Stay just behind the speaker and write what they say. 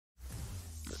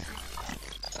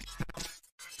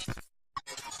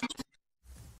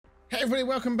Hey everybody,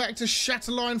 welcome back to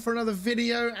Shatterline for another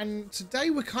video, and today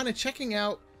we're kind of checking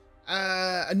out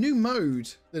a new mode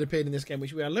that appeared in this game,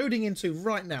 which we are loading into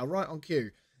right now, right on cue.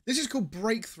 This is called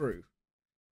Breakthrough,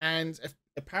 and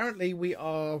apparently we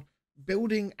are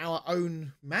building our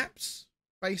own maps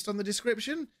based on the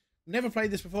description. Never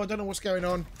played this before, I don't know what's going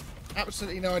on,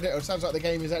 absolutely no idea. It sounds like the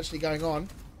game is actually going on.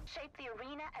 Shape the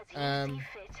arena as you see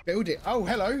fit. Build it. Oh,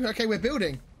 hello. Okay, we're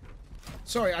building.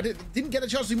 Sorry, I didn't get a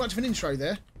chance to do much of an intro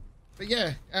there. But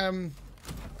yeah,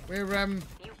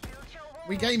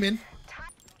 we gaming.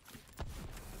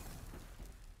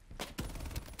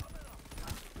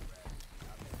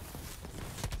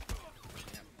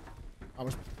 I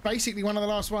was basically one of the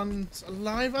last ones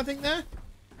alive, I think, there.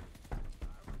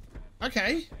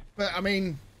 Okay, but I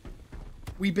mean,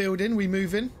 we building, we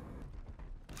moving.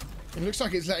 It looks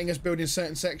like it's letting us build in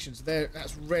certain sections. There,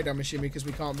 that's red, I'm assuming, because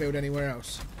we can't build anywhere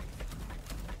else.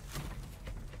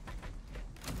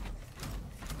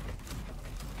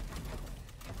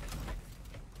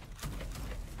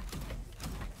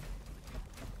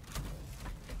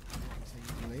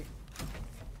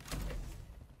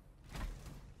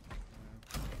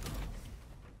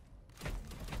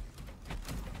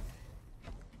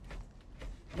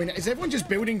 I mean, is everyone just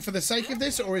building for the sake of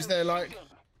this, or is there like,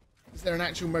 is there an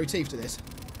actual motif to this?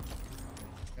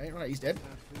 Okay, right, he's dead.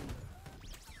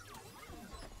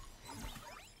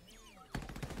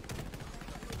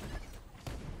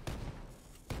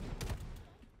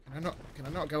 Can I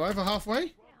not go over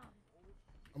halfway?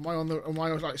 Am I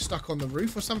like stuck on the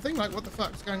roof or something? Like, what the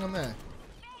fuck's going on there?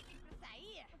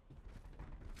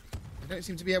 I don't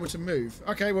seem to be able to move.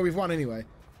 Okay, well, we've won anyway.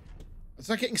 Is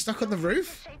that getting stuck on the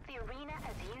roof?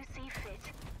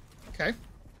 Okay.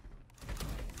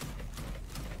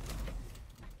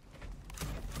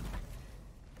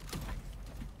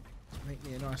 Let's make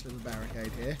me a nice little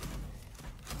barricade here.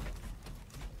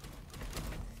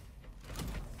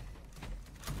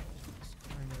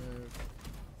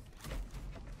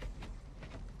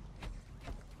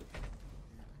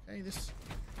 Okay, this.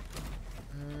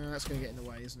 That's going to get in the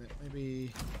way, isn't it?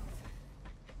 Maybe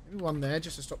one there,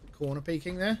 just to stop the corner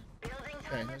peeking there.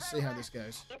 Okay, let's see how this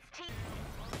goes.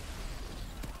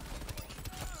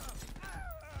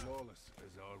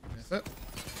 Effort.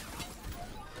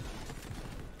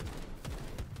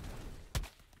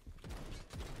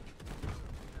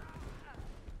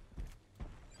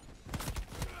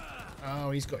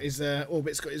 Oh, he's got his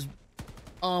Orbit's got his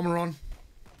armor on.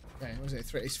 Okay, what was it?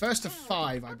 3. He's first to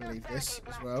 5, I believe, this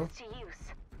as well.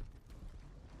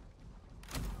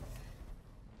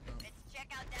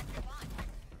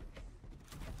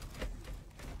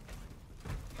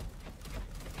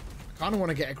 I kind of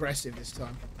want to get aggressive this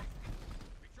time.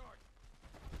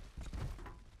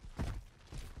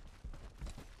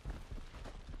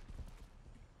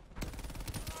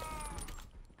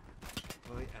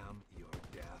 I am your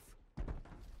death.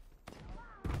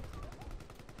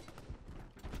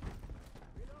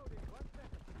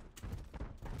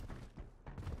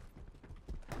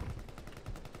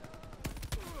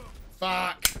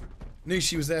 Fuck! Knew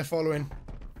she was there following.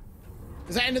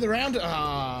 Is that end of the round?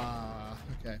 Ah,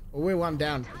 okay. Well, we're one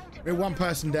down. We're one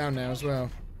person down now as well.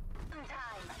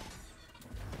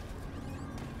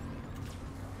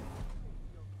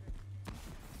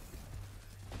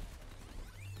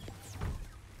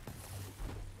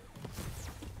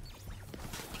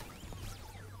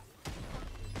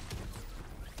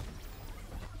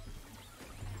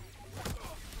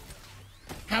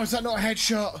 How is that not a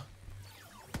headshot?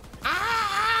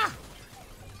 Ah!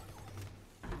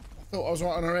 I thought I was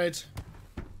right on her head.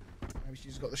 Maybe she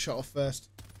just got the shot off first.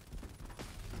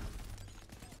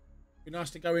 Be nice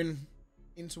to go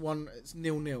into one that's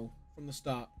 0-0 from the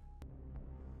start.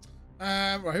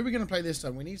 Right, who are we going to play this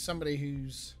time? We need somebody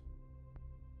who's...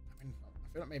 I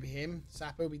feel like maybe him.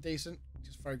 Sapper will be decent.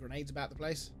 Just throw grenades about the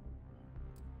place.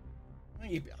 I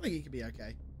think he could be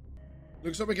okay.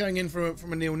 Looks like we're going in from a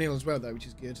 0-0 as well, though, which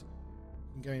is good.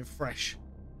 We can go in fresh.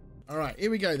 All right,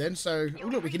 here we go then. So, oh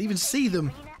look, we can even see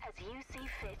them.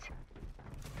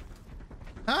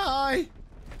 Hi.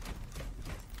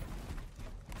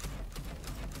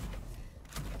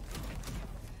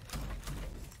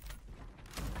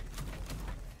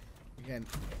 Again,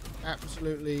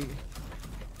 absolutely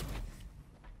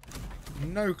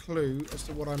no clue as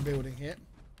to what I'm building here.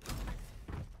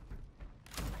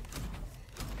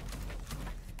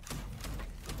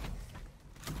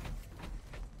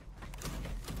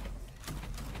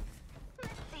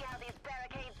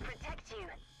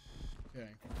 Okay.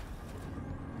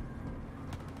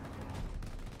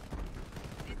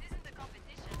 This isn't a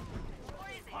competition. Or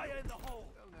is it? in the hole.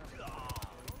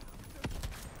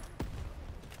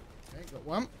 Okay, got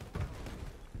one.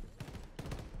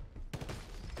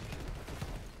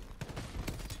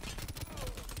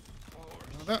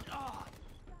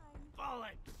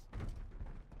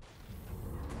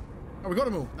 Oh, we got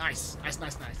them all. Nice. Nice,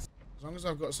 nice, nice. As long as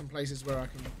I've got some places where I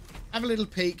can have a little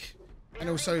peek and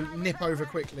also nip over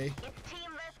quickly. It's team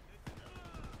versus.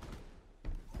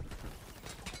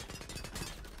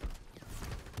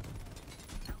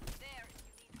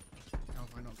 How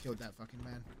have I not killed that fucking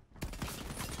man?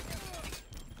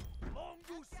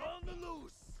 Mongoose on the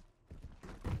loose.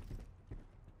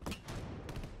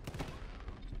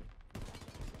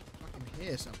 I can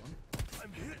hear someone.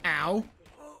 I'm hit. Ow.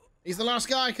 He's the last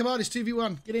guy. Come on, it's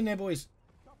 2v1. Get in there, boys.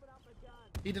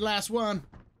 Be the last one.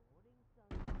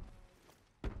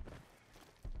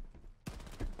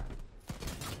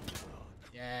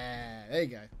 Yeah, there you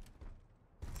go.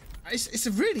 It's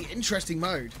a really interesting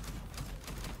mode.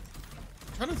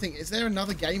 I'm trying to think, is there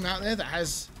another game out there that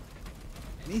has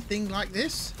anything like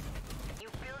this? You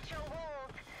built your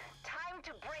walls. Time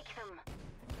to break them.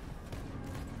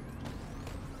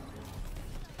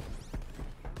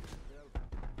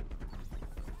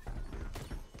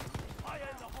 Fire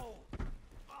in the hole.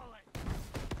 Volley.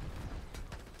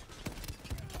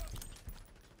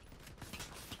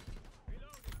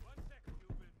 Reloading. 1 second. You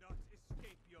will not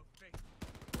escape your fate.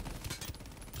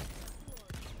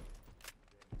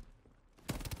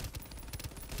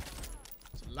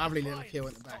 It's a lovely little kill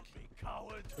in the back. Stop me,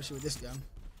 coward. Especially with this gun.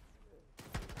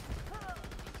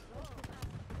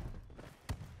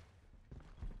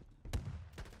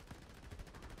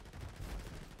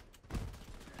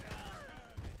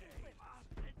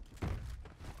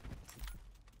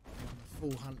 I'm on the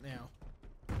full hunt now.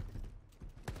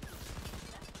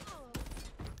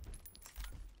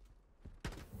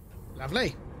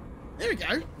 Lovely. There we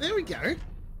go. There we go.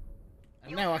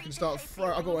 And now I can start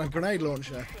throw. I've got a grenade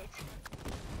launcher.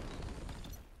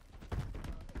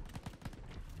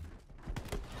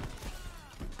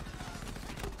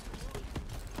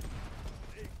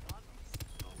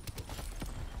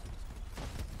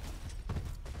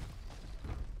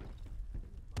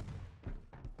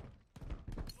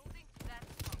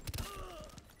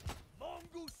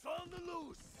 Mongoose on the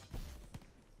loose.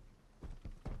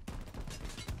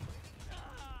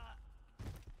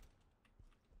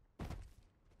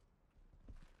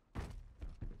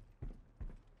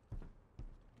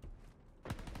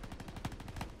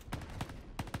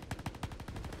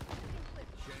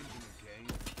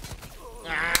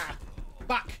 Ah!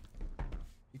 Fuck!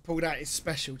 He pulled out his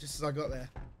special just as I got there.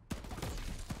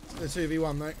 It's the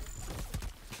 2v1, mate.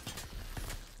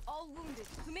 All wounded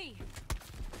to me.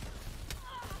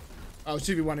 Oh, it's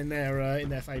 2v1 in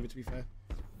their favour, to be fair.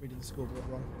 Reading the scoreboard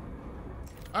wrong.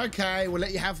 Okay, we'll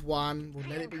let you have one. We'll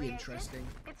let it be interesting.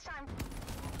 It's time.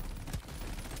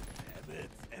 Damn it.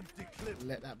 Empty clip.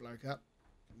 Let that bloke up.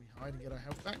 Can we hide and get our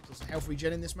health back? There's a health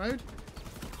regen in this mode.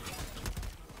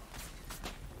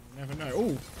 You never know.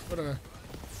 Oh, got a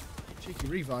cheeky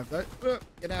revive though.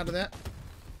 Get out of that.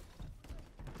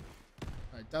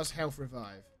 Oh, it does health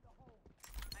revive.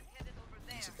 I'm headed over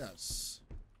there. Yes, it does.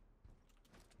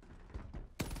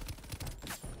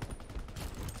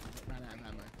 Ran out of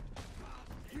ammo.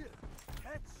 Here.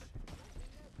 Catch.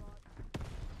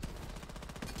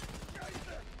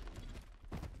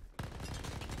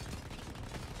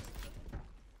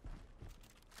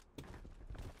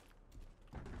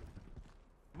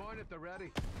 Mine at the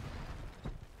ready.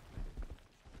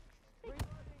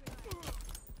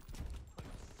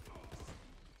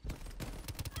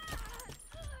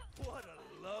 What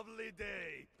a lovely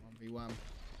day. 1v1.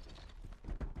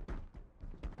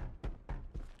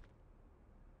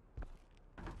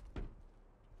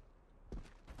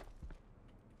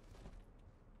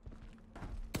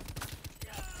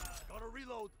 Gotta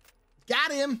reload.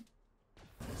 Got him!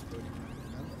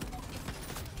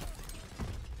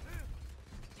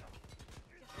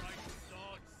 Try to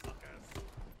dodge, suckers.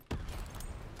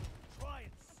 Try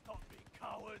and stop me,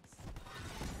 cowards.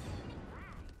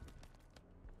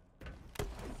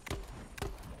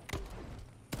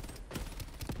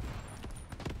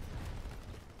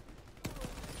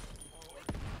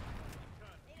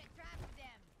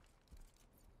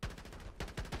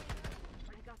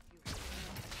 I got you.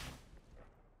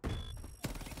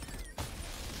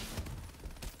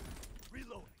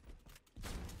 Reloading.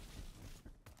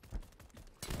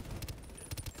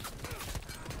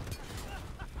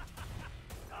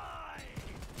 Die!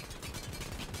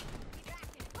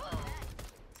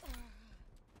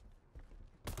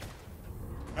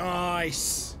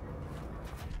 Nice.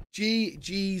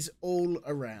 GG's all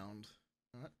around.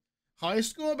 All right. High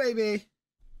score, baby.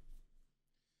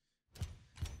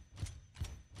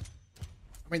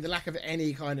 I mean, the lack of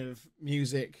any kind of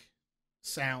music,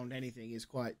 sound, anything is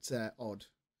quite odd.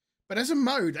 But as a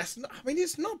mode, that's not. I mean,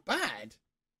 it's not bad.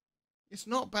 It's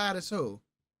not bad at all.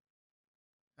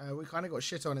 We kind of got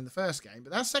shit on in the first game,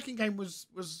 but that second game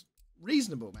was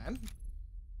reasonable, man.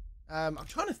 I'm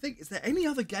trying to think, is there any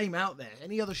other game out there,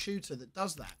 any other shooter that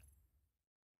does that?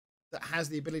 That has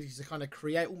the ability to kind of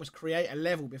almost create a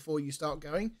level before you start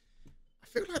going? I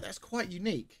feel like that's quite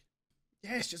unique.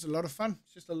 Yeah, it's just a lot of fun.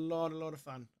 It's just a lot of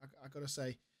fun. I gotta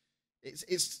say.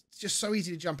 It's just so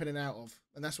easy to jump in and out of,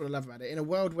 and that's what I love about it. In a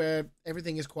world where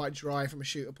everything is quite dry from a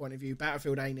shooter point of view,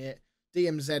 Battlefield ain't it.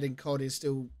 DMZ and COD is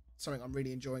still something I'm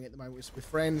really enjoying at the moment with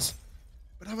friends.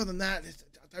 But other than that,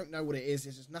 I don't know what it is.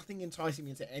 There's just nothing enticing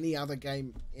me into any other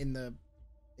game in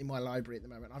my library at the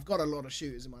moment. I've got a lot of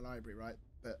shooters in my library, right?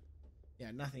 But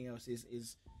yeah, nothing else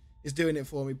is doing it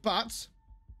for me. But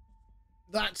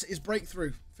that is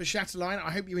Breakthrough for Shatterline.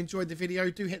 I hope you enjoyed the video.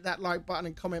 Do hit that like button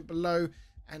and comment below.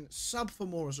 And sub for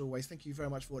more as always. Thank you very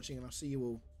much for watching, and I'll see you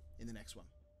all in the next one.